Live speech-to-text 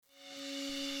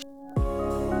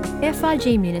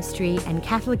FRG Ministry and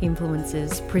Catholic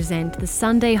Influencers present the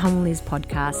Sunday Homilies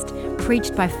podcast,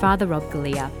 preached by Father Rob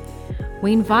Galea.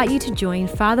 We invite you to join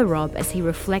Father Rob as he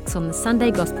reflects on the Sunday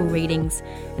Gospel readings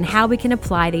and how we can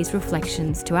apply these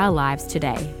reflections to our lives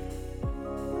today.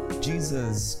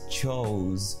 Jesus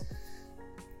chose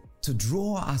to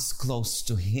draw us close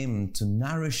to Him, to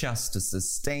nourish us, to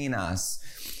sustain us,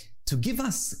 to give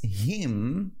us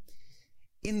Him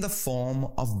in the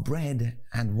form of bread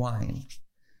and wine.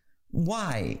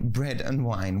 Why bread and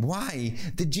wine? Why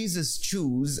did Jesus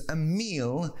choose a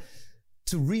meal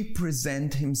to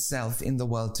represent Himself in the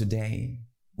world today?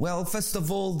 Well, first of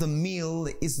all, the meal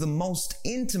is the most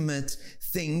intimate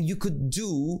thing you could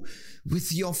do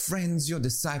with your friends, your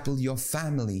disciple, your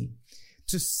family.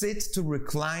 To sit, to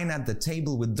recline at the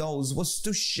table with those was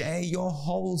to share your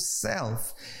whole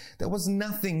self. There was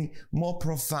nothing more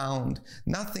profound,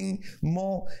 nothing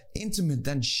more intimate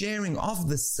than sharing of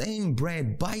the same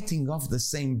bread, biting of the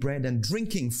same bread and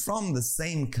drinking from the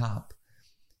same cup.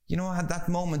 You know, at that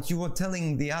moment you were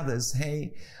telling the others,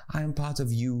 hey, I am part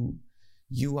of you,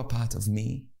 you are part of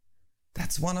me.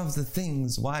 That's one of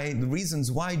the reasons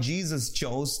why Jesus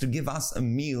chose to give us a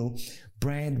meal,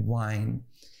 bread, wine,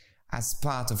 as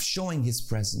part of showing His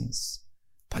presence.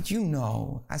 But you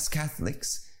know, as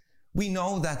Catholics, we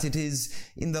know that it is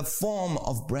in the form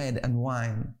of bread and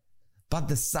wine. But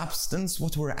the substance,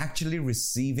 what we're actually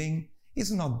receiving,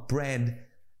 is not bread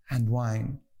and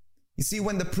wine. You see,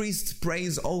 when the priest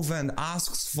prays over and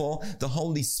asks for the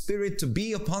Holy Spirit to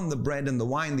be upon the bread and the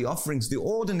wine, the offerings, the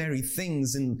ordinary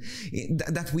things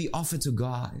that we offer to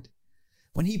God,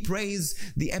 when he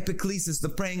prays the epiclesis, the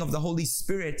praying of the Holy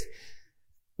Spirit,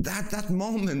 that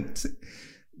moment,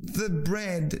 the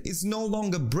bread is no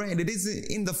longer bread. It is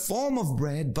in the form of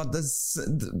bread, but the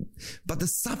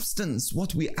substance,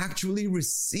 what we actually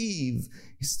receive,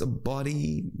 is the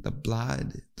body, the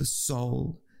blood, the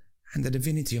soul, and the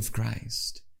divinity of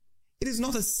Christ. It is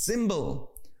not a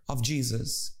symbol of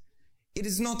Jesus. It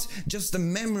is not just a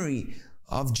memory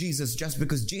of Jesus just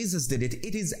because Jesus did it.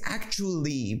 It is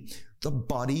actually the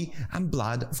body and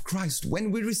blood of Christ.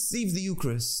 When we receive the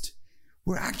Eucharist,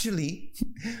 we're actually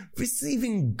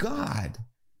receiving God.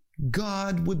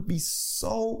 God would be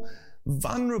so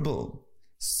vulnerable,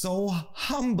 so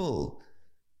humble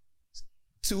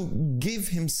to give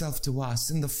Himself to us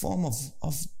in the form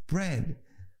of bread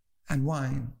and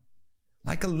wine.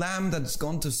 Like a lamb that's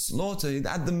gone to slaughter,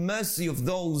 at the mercy of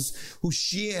those who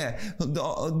shear,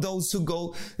 those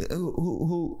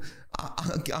who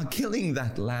are killing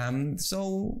that lamb.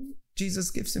 So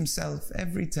Jesus gives Himself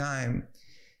every time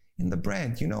in the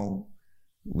bread. You know,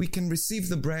 we can receive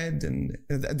the bread and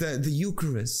the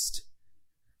Eucharist.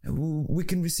 We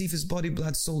can receive His body,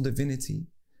 blood, soul, divinity.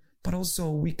 But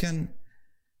also we can,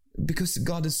 because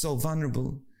God is so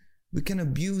vulnerable, we can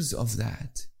abuse of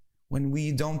that. When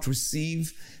we don't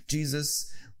receive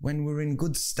Jesus, when we're in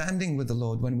good standing with the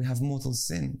Lord, when we have mortal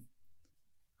sin.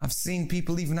 I've seen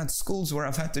people even at schools where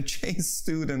I've had to chase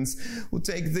students who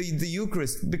take the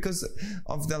Eucharist because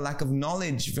of the lack of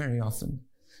knowledge very often.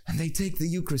 And they take the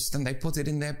Eucharist and they put it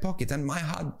in their pocket, and my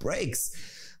heart breaks.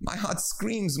 My heart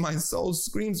screams, my soul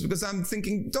screams, because I'm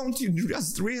thinking, don't you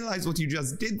just realize what you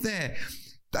just did there?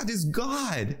 That is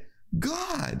God.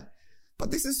 God.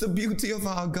 But this is the beauty of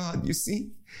our God, you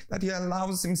see, that He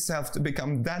allows Himself to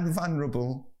become that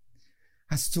vulnerable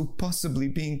as to possibly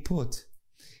being put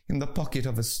in the pocket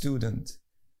of a student.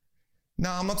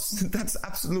 Now, that's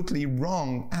absolutely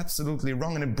wrong,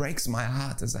 and it breaks my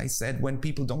heart, as I said, when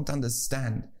people don't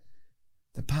understand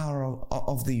the power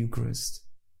of the Eucharist.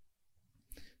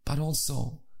 But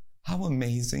also, how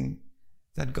amazing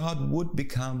that God would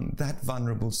become that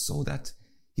vulnerable so that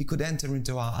He could enter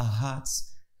into our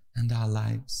hearts and our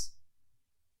lives.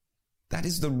 That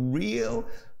is the real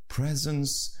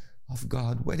presence of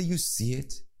God. Whether you see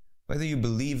it, whether you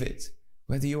believe it,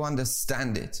 whether you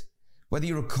understand it, whether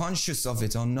you're conscious of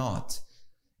it or not,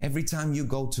 every time you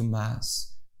go to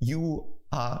Mass, you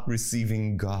are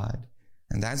receiving God.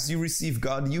 And as you receive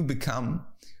God, you become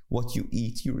what you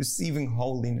eat. You're receiving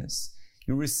holiness.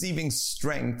 You're receiving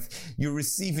strength. You're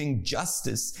receiving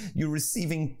justice. You're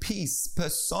receiving peace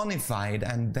personified.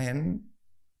 And then,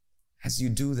 as you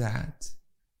do that,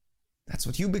 that's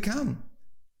what you become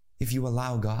if you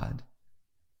allow God.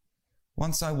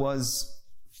 Once I was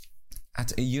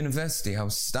at a university. I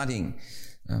was studying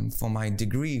for my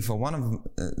degree, for one of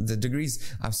the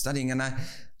degrees I was studying, and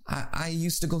I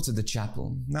used to go to the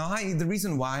chapel. Now, the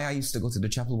reason why I used to go to the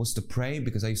chapel was to pray,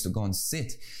 because I used to go and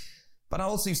sit. But I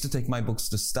also used to take my books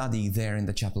to study there in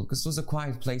the chapel, because it was a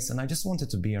quiet place, and I just wanted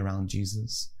to be around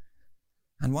Jesus.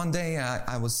 And one day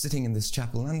I was sitting in this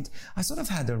chapel and I sort of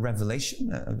had a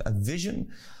revelation, a vision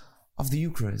of the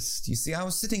Eucharist. You see, I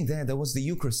was sitting there was the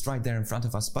Eucharist right there in front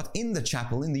of us, but in the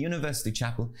chapel, in the university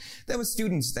chapel, there were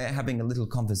students there having a little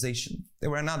conversation.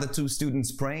 There were another 2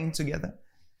 students praying together.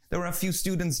 There were a few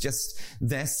students just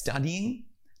there studying,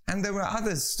 and there were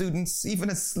other students even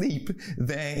asleep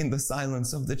there in the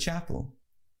silence of the chapel.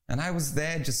 And I was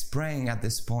there just praying at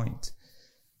this point.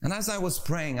 And as I was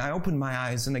praying, I opened my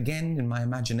eyes, and again, in my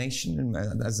imagination,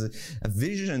 as a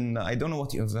vision, I don't know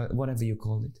whatever you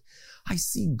call it, I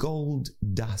see gold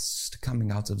dust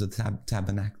coming out of the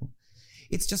tabernacle.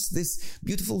 It's just this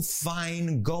beautiful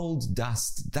fine gold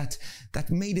dust that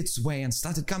made its way and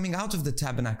started coming out of the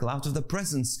tabernacle, out of the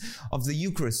presence of the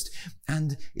Eucharist,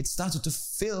 and it started to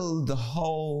fill the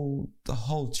whole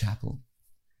chapel.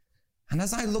 And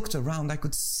as I looked around, I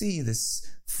could see this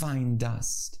fine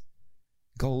dust,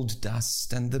 gold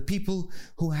dust, and the people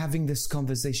who were having this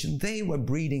conversation, they were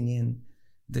breathing in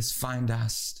this fine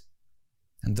dust.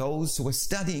 And those who were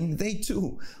studying, they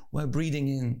too were breathing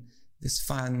in this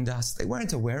fine dust. They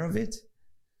weren't aware of it.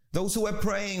 Those who were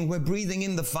praying were breathing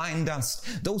in the fine dust.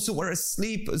 Those who were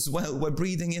asleep as well were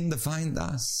breathing in the fine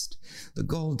dust, the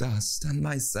gold dust, and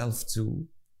myself too.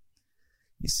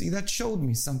 You see, that showed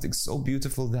me something so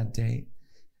beautiful that day,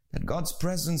 that God's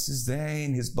presence is there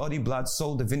in His body, blood,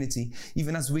 soul, divinity,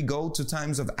 even as we go to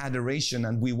times of adoration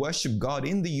and we worship God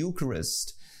in the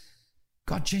Eucharist.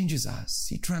 God changes us.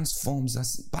 He transforms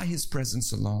us by His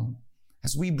presence alone.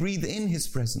 As we breathe in His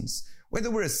presence, whether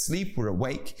we're asleep, we're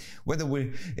awake, whether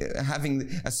we're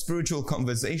having a spiritual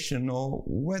conversation, or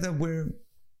whether we're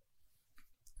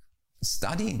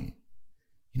studying.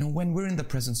 You know, when we're in the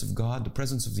presence of God, the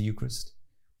presence of the Eucharist,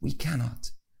 we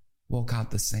cannot walk out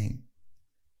the same.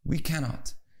 We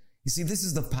cannot. You see, this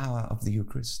is the power of the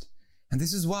Eucharist. And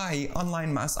this is why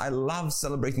online Mass, I love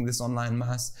celebrating this online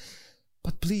Mass.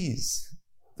 But please,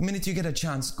 the minute you get a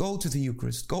chance, go to the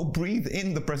Eucharist. Go breathe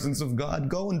in the presence of God.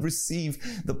 Go and receive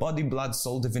the body, blood,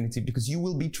 soul, divinity, because you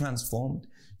will be transformed.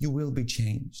 You will be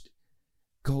changed.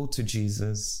 Go to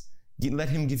Jesus. Let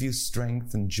Him give you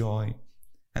strength and joy.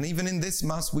 And even in this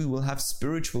Mass, we will have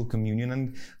spiritual communion.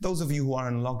 And those of you who are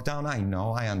in lockdown,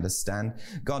 I understand.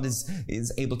 God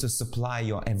is able to supply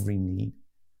your every need.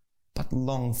 But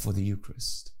long for the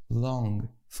Eucharist. Long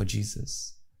for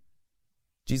Jesus.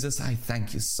 Jesus, I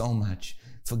thank you so much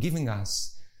for giving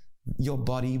us your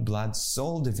body, blood,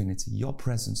 soul, divinity, your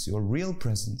presence, your real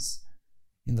presence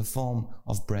in the form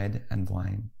of bread and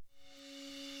wine.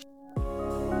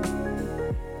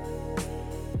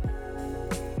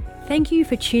 Thank you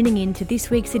for tuning in to this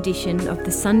week's edition of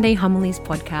the Sunday Homilies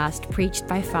podcast preached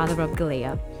by Father Rob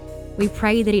Galea. We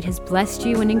pray that it has blessed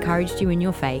you and encouraged you in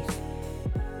your faith.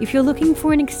 If you're looking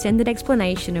for an extended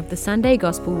explanation of the Sunday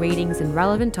Gospel readings and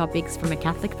relevant topics from a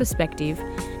Catholic perspective,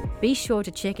 be sure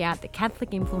to check out the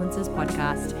Catholic Influencers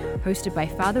podcast hosted by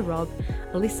Father Rob,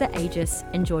 Alyssa Aegis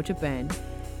and Georgia Byrne.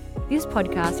 This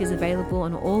podcast is available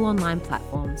on all online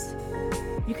platforms.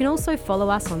 You can also follow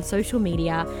us on social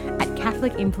media at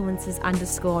Catholic Influencers _ on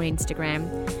Instagram,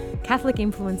 Catholic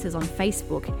Influencers on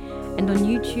Facebook, and on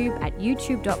YouTube at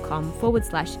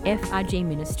youtube.com/FRG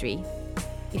Ministry.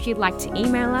 If you'd like to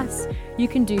email us, you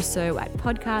can do so at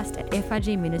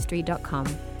podcast@frgministry.com.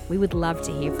 We would love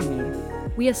to hear from you.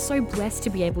 We are so blessed to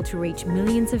be able to reach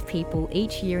millions of people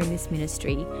each year in this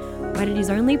ministry, but it is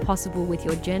only possible with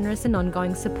your generous and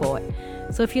ongoing support.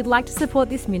 So if you'd like to support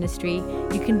this ministry,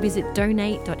 you can visit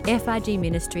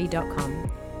donate.frgministry.com.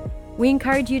 We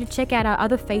encourage you to check out our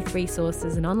other faith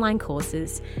resources and online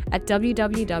courses at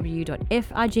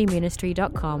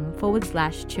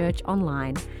www.frgministry.com/church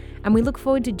online. And we look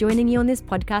forward to joining you on this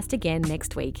podcast again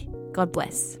next week. God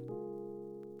bless.